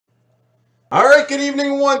right, good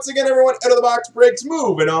evening once again, everyone. Out of the box breaks.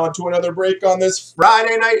 Moving on to another break on this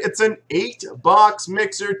Friday night. It's an 8-box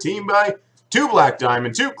mixer, team by 2 Black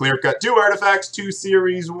Diamond, 2 Clear Cut, 2 Artifacts, 2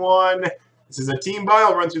 Series 1. This is a team buy.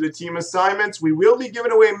 I'll run through the team assignments. We will be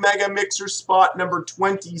giving away Mega Mixer spot number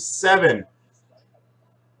 27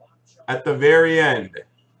 at the very end.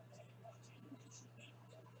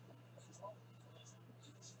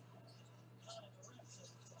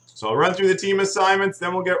 So I'll run through the team assignments,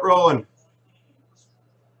 then we'll get rolling.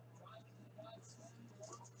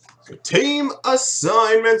 So team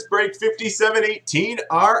assignments, break 5718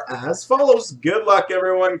 are as follows. Good luck,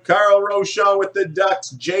 everyone. Carl Rochon with the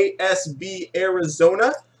Ducks, JSB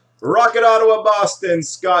Arizona. Rocket Ottawa, Boston,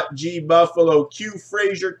 Scott G Buffalo, Q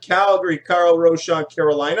Frazier, Calgary, Carl Rochon,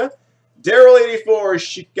 Carolina. Daryl 84,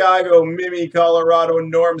 Chicago, Mimi, Colorado,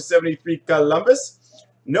 Norm 73, Columbus.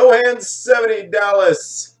 No Hands 70,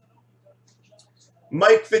 Dallas.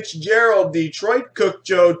 Mike Fitzgerald, Detroit. Cook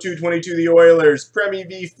Joe, 222, the Oilers. Premi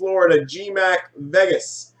V, Florida. G-Mac,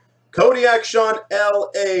 Vegas. Kodiak Sean,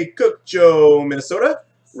 L.A. Cook Joe, Minnesota.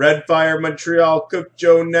 Red Fire, Montreal. Cook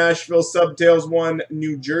Joe, Nashville. Subtails 1,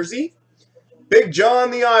 New Jersey. Big John,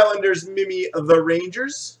 the Islanders. Mimi, the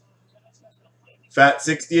Rangers. Fat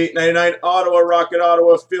 68.99, Ottawa. Rocket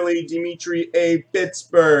Ottawa. Philly. Dimitri A.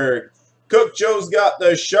 Pittsburgh. Cook Joe's got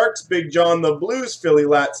the Sharks, Big John the Blues, Philly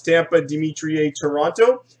Lats, Tampa, Dimitri A.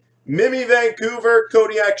 Toronto, Mimi Vancouver,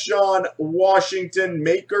 Kodiak Sean, Washington,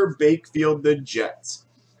 Maker, Bakefield, the Jets.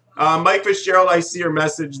 Mike Fitzgerald, I see your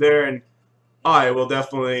message there, and I will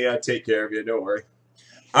definitely take care of you, don't worry.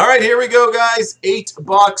 All right, here we go, guys.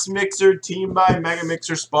 8-box mixer, team by Mega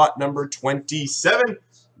Mixer spot number 27.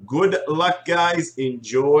 Good luck, guys.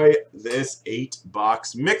 Enjoy this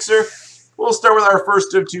 8-box mixer. We'll start with our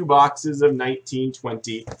first of 2 boxes of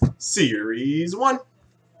 1920 Series 1.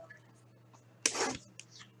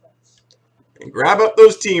 And grab up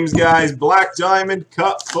those teams, guys. Black Diamond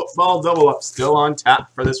Cup Football Double Up still on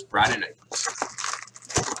tap for this Friday night.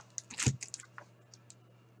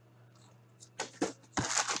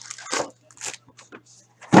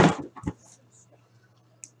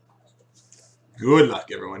 Good luck,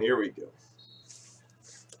 everyone. Here we go.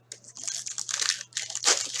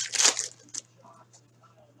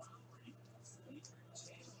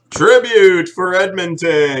 Tribute for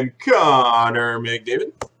Edmonton, Connor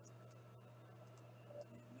McDavid.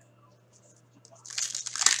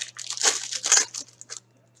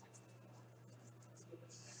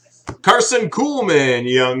 Carson Kuhlman,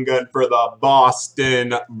 young gun for the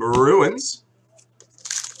Boston Bruins.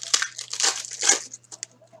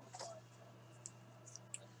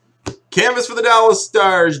 Canvas for the Dallas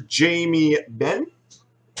Stars, Jamie Benn.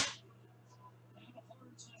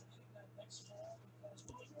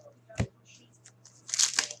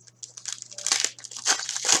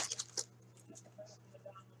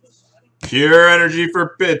 Pure Energy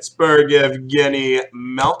for Pittsburgh, Evgeny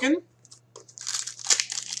Malkin.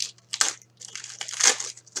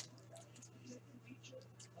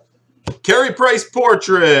 Carey Price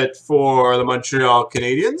Portrait for the Montreal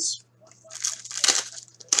Canadiens.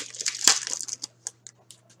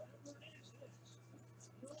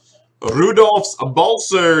 Rudolph's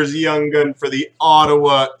BOXER's young gun for the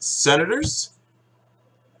Ottawa Senators.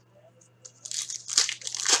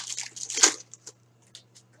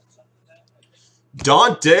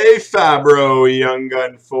 Dante Fabro, young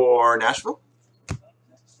gun for Nashville.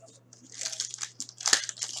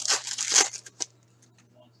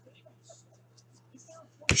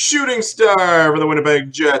 Shooting Star for the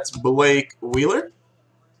Winnipeg Jets, Blake Wheeler.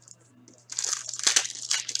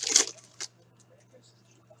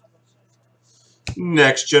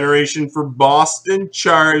 Next Generation for Boston,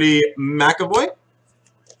 Charlie McAvoy.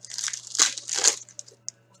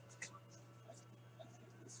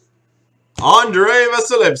 Andrei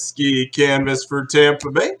Vasilevsky, canvas for Tampa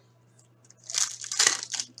Bay.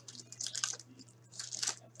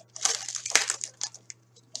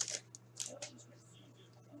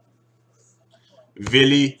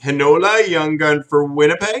 Ville Heinola, young gun for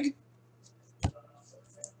Winnipeg.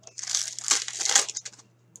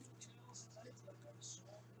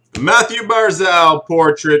 Matthew Barzal,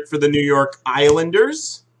 portrait for the New York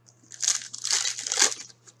Islanders.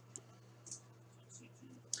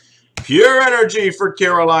 Pure Energy for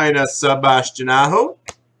Carolina, Sebastian Aho.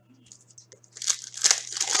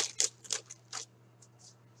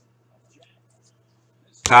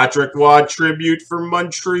 Patrick Waugh, tribute for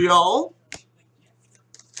Montreal.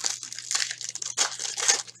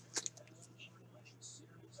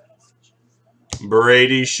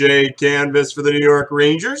 Brady Shea, canvas for the New York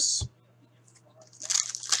Rangers.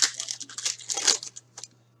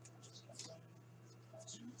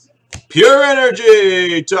 Pure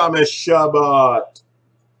Energy, Thomas Chabot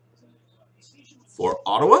for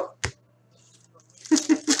Ottawa.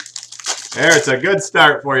 There, it's a good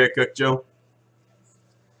start for you, Cook Joe.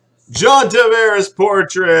 John Tavares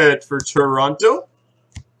portrait for Toronto.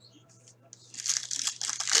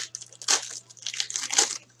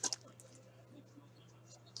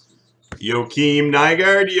 Joakim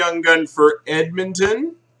Nygard, Young Gun for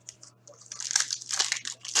Edmonton.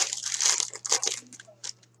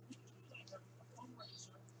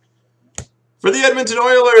 For the Edmonton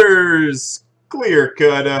Oilers, clear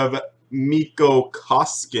cut of Mikko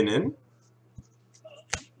Koskinen.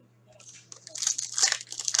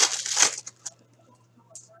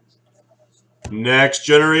 Next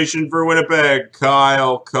generation for Winnipeg,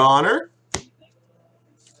 Kyle Connor.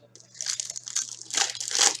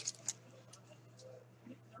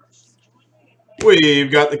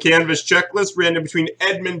 We've got the canvas checklist random between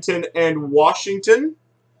Edmonton and Washington.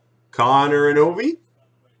 Connor and Ovi.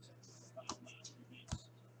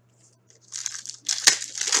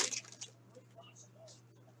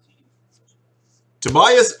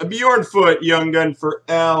 Tobias Bjornfoot, Young Gun for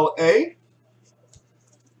LA.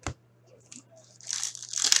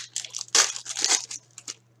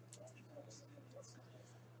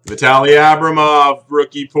 Vitaly Abramov,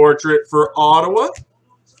 rookie portrait for Ottawa.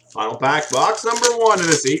 Final pack, box number 1 in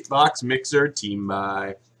this 8-box mixer team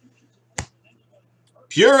buy.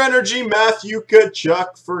 Pure Energy, Matthew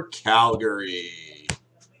Tkachuk for Calgary.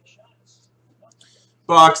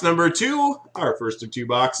 Box number 2, our first of 2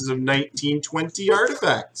 boxes of 1920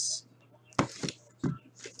 artifacts.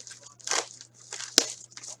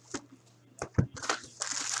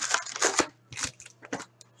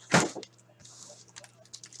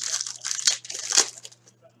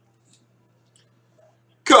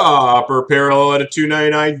 Copper parallel at a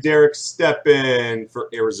 299, Derek Stepan for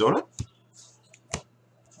Arizona.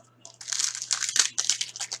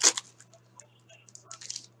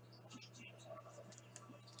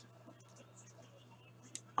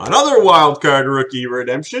 Another wild card rookie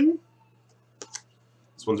redemption.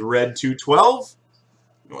 This one's red 212.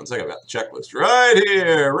 One second, I've got the checklist right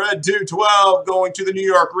here. Red 212 going to the New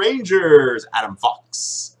York Rangers. Adam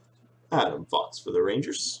Fox. Adam Fox for the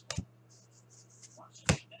Rangers.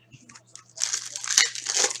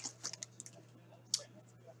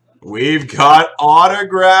 We've got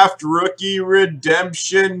autographed rookie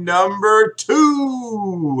redemption number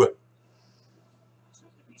 2.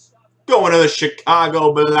 Going to the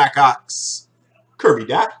Chicago Blackhawks. Kirby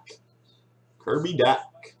Dach. Kirby Dach.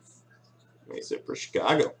 Nice it for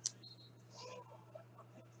Chicago.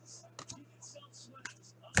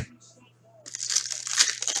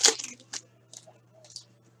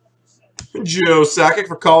 Joe Sakic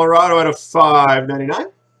for Colorado out of 599.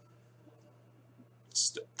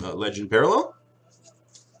 Legend parallel.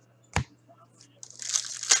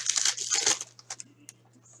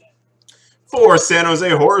 For San Jose,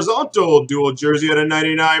 horizontal dual jersey out of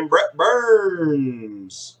 99, Brett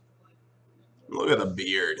Burns. Look at the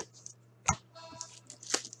beard.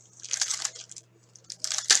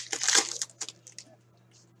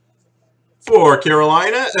 For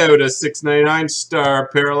Carolina, out of 699, star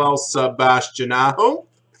parallel Sebastian Aho.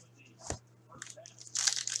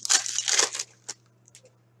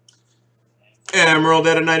 Emerald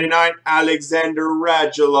out of 99, Alexander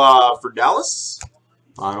Radulov for Dallas.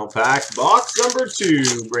 Final pack, box number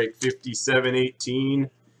 2, break 5718.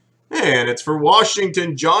 And it's for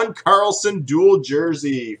Washington, John Carlson, dual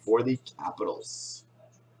jersey for the Capitals.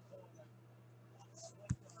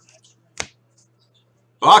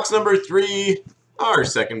 Box number 3, our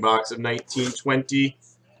second box of 1920,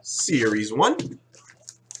 Series 1.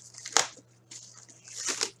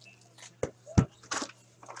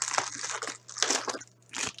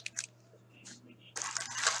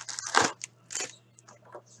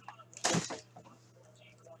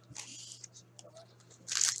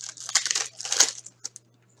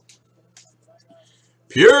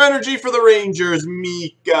 Pure Energy for the Rangers,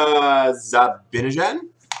 Mika Zibanejad.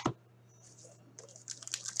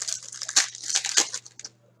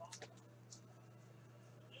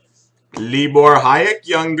 Libor Hayek,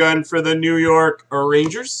 Young Gun for the New York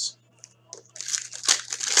Rangers.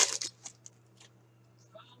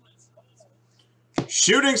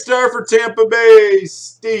 Shooting Star for Tampa Bay,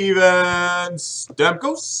 Steven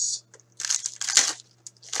Stamkos.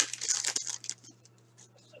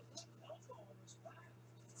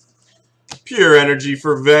 Pure Energy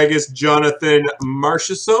for Vegas, Jonathan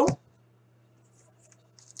Marchessault.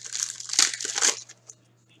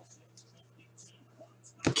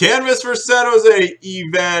 Canvas for San Jose,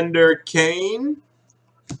 Evander Kane.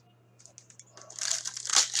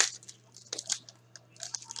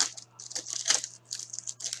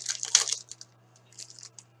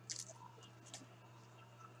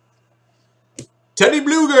 Teddy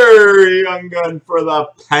Bluger, young gun for the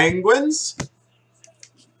Penguins.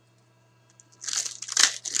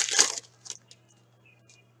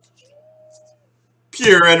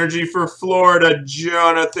 Pure Energy for Florida,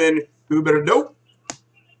 Jonathan Huberdeau.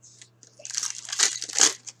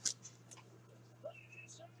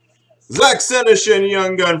 Zach Senyshyn,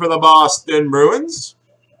 young gun for the Boston Bruins.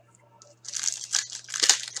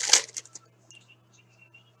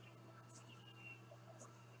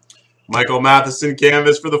 Michael Matheson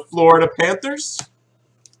canvas for the Florida Panthers.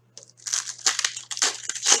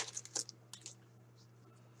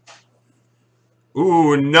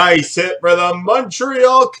 Ooh, nice hit for the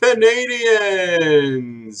Montreal Canadiens.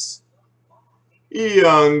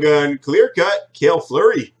 Young gun clear cut, Cale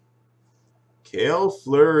Fleury. Cale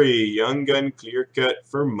Fleury, young gun clear cut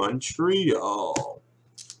for Montreal.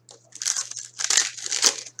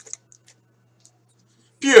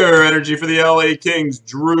 Pure Energy for the LA Kings,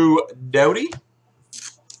 Drew Doughty.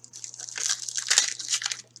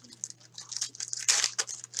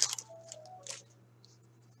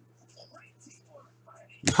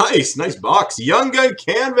 Nice box. Young gun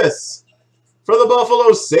canvas for the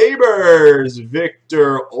Buffalo Sabres,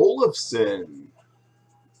 Victor Olofsson.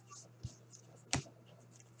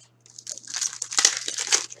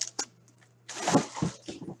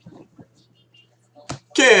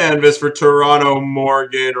 Canvas for Toronto,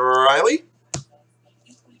 Morgan Riley.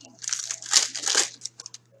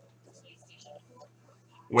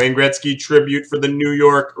 Wayne Gretzky tribute for the New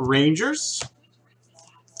York Rangers.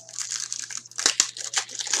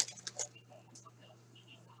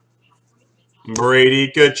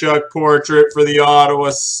 Brady Tkachuk portrait for the Ottawa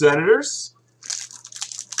Senators.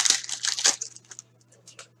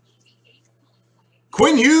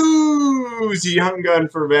 Quinn Hughes, young gun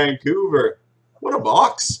for Vancouver. What a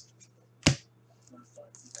box.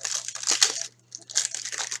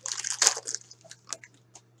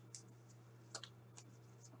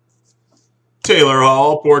 Taylor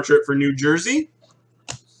Hall, portrait for New Jersey.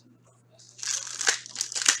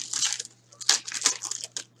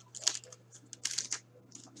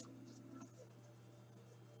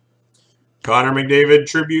 Connor McDavid,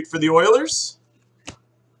 tribute for the Oilers.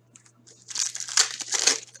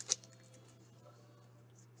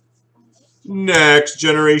 Next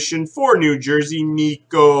generation for New Jersey,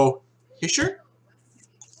 Nico Hischier.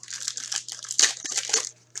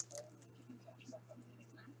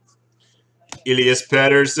 Elias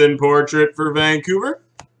Pettersson, portrait for Vancouver.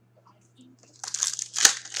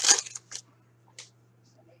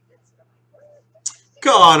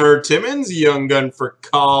 Connor Timmins, young gun for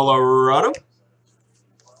Colorado.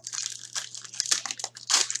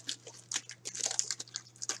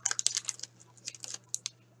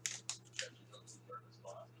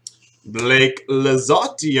 Blake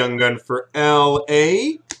Lizotte, young gun for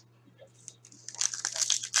LA.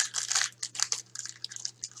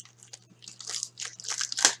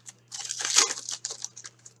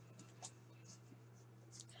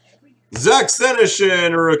 Zach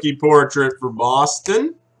Senyshyn, rookie portrait for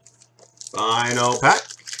Boston. Final pack.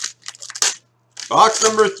 Box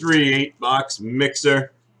number 3, 8-box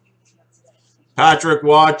mixer. Patrick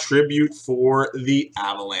Waugh, tribute for the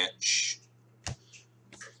Avalanche.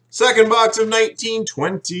 Second box of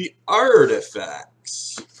 1920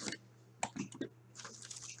 Artifacts.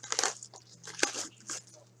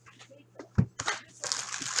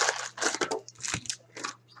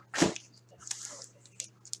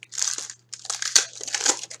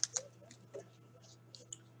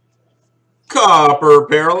 Copper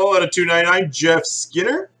parallel at a $2.99, Jeff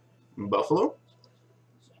Skinner, Buffalo.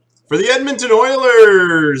 For the Edmonton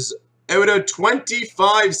Oilers, out of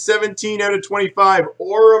 25, 17 out of 25,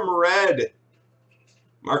 Orem Red,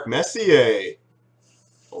 Mark Messier.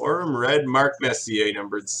 Orem Red, Mark Messier,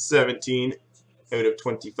 numbered 17 out of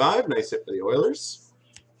 25. Nice hit for the Oilers.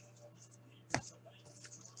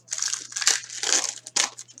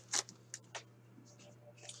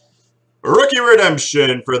 Rookie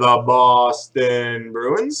redemption for the Boston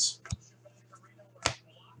Bruins.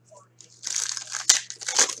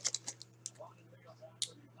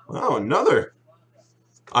 Wow, another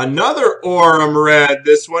Orem Red.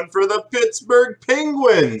 This one for the Pittsburgh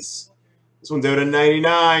Penguins. This one's out of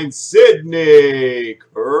 99. Sidney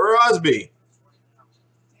Crosby.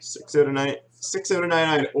 6 out of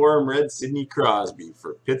 99. Orem Red, Sidney Crosby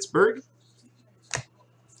for Pittsburgh.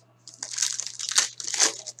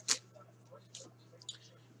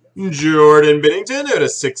 Jordan Binnington out of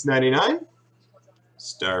 6.99.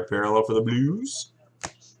 Star parallel for the Blues.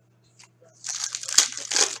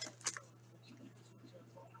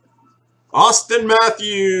 Austin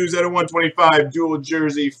Matthews out of 125, dual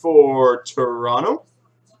jersey for Toronto.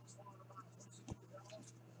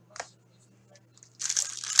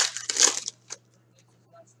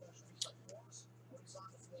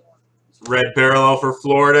 Red parallel for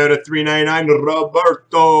Florida to 399,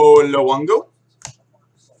 Roberto Luongo.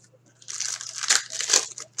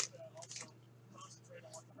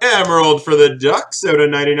 Emerald for the Ducks out of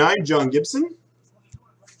 99, John Gibson.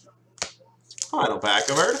 Final pack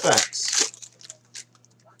of artifacts.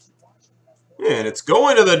 And it's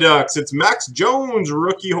going to the Ducks. It's Max Jones,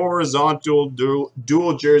 rookie horizontal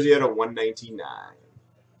dual jersey out of 199.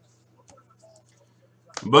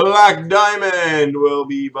 Black Diamond will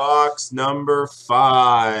be box number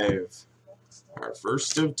 5. Our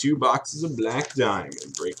first of 2 boxes of Black Diamond.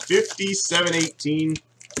 Break 5718.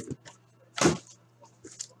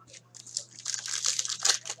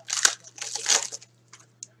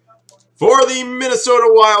 For the Minnesota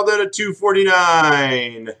Wild out of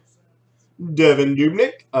 249. Devin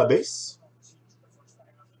Dubnyk, a base.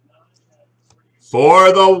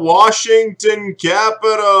 For the Washington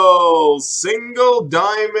Capitals, single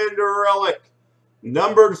diamond relic,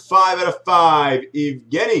 numbered 5 out of 5,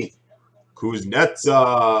 Evgeny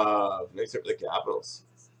Kuznetsov. Nice hit for the Capitals.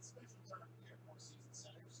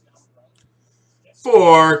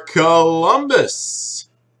 For Columbus,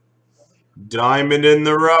 diamond in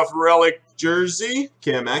the rough relic jersey,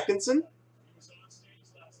 Cam Atkinson.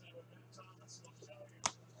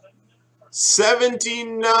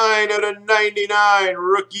 79 out of 99,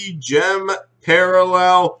 rookie gem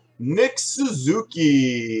parallel, Nick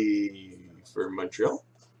Suzuki for Montreal.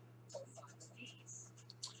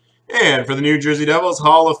 And for the New Jersey Devils,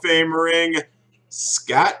 Hall of Fame ring,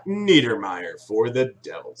 Scott Niedermayer for the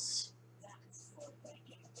Devils.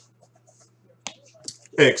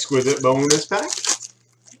 Exquisite bonus pack.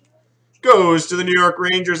 Goes to the New York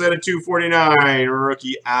Rangers at a 249,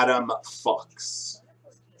 rookie Adam Fox.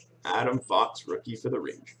 Adam Fox, rookie for the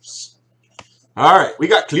Rangers. All right, we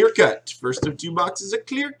got clear cut. First of 2 boxes of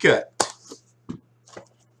clear cut.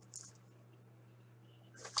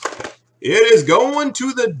 It is going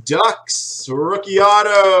to the Ducks. Rookie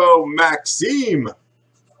auto, Maxime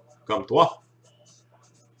Comtois.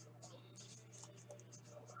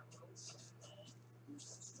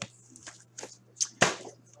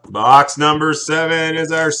 Box number 7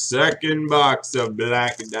 is our second box of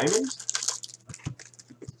Black Diamond.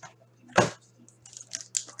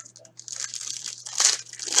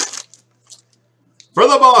 For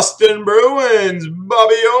the Boston Bruins,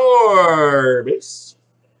 Bobby Orr. Base.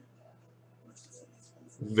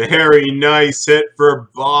 Very nice hit for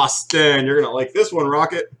Boston. You're going to like this one,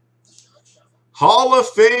 Rocket. Hall of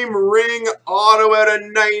Fame ring auto out of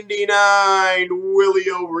 99, Willie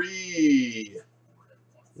O'Ree.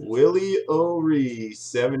 Willie O'Ree,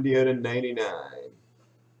 70 out of 99.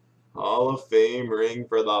 Hall of Fame ring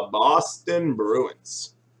for the Boston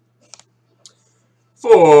Bruins.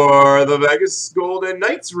 For the Vegas Golden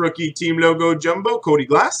Knights, rookie team logo jumbo, Cody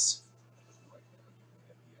Glass.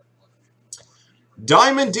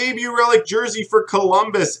 Diamond debut relic jersey for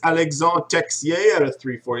Columbus, Alexandre Texier out of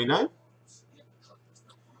 349.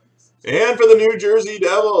 And for the New Jersey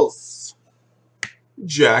Devils,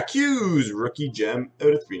 Jack Hughes, rookie gem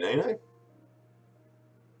out of 399.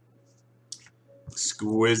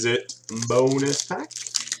 Exquisite bonus pack.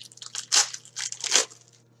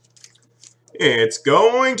 It's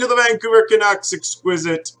going to the Vancouver Canucks,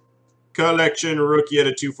 exquisite collection rookie at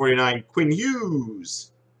a 249, Quinn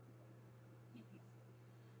Hughes.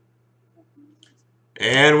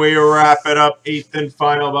 And we wrap it up, 8th and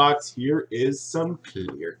final box. Here is some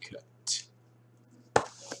clear cut.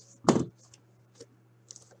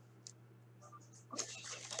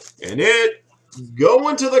 And it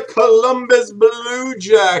going to the Columbus Blue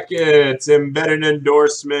Jackets, embedded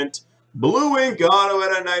endorsement, blue ink auto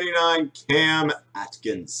at a 99, Cam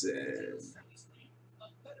Atkinson.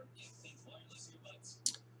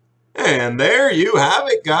 And there you have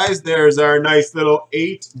it, guys. There's our nice little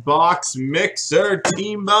 8-box mixer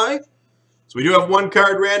team buy. So we do have 1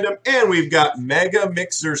 card random, and we've got Mega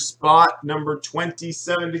Mixer spot number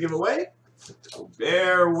 27 to give away. So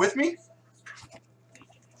bear with me.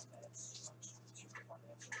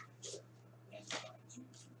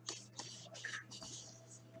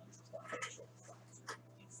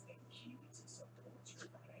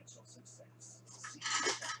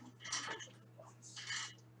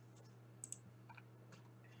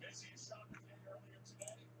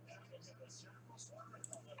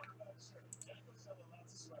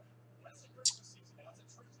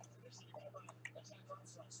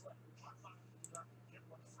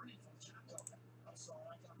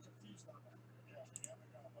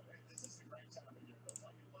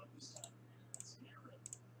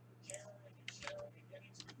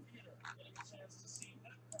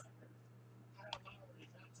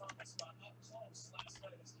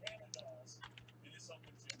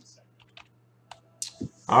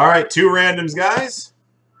 All right, 2 randoms, guys.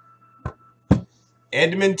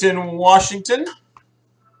 Edmonton, Washington.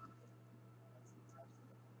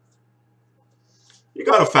 You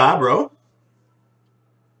got a Fabro.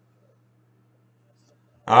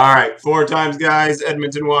 All right, 4 times, guys.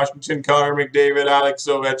 Edmonton, Washington, Connor McDavid, Alex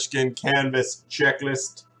Ovechkin, canvas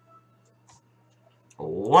checklist.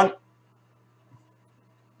 1,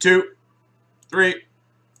 2, 3,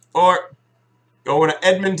 4. Going to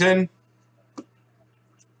Edmonton.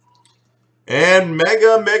 And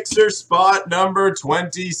Mega Mixer spot number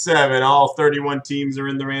 27. All 31 teams are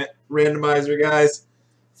in the randomizer, guys.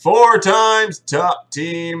 4 times top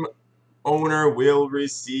team owner will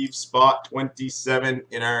receive spot 27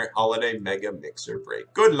 in our holiday Mega Mixer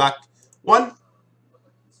break. Good luck. 1,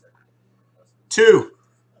 2,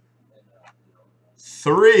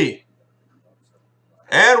 3.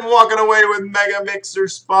 And walking away with Mega Mixer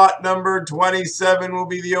spot number 27 will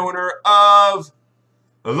be the owner of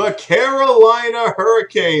the Carolina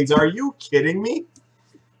Hurricanes. Are you kidding me?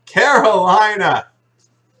 Carolina.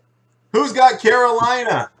 Who's got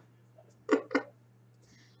Carolina?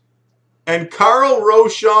 And Carl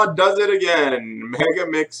Roshaw does it again.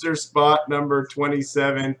 Mega Mixer spot number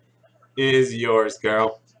 27 is yours,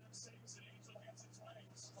 Carl.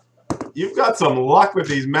 You've got some luck with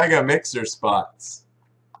these Mega Mixer spots.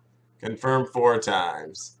 Confirmed 4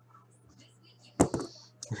 times.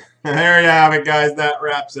 There you have it, guys. That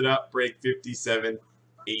wraps it up. Break 57-18.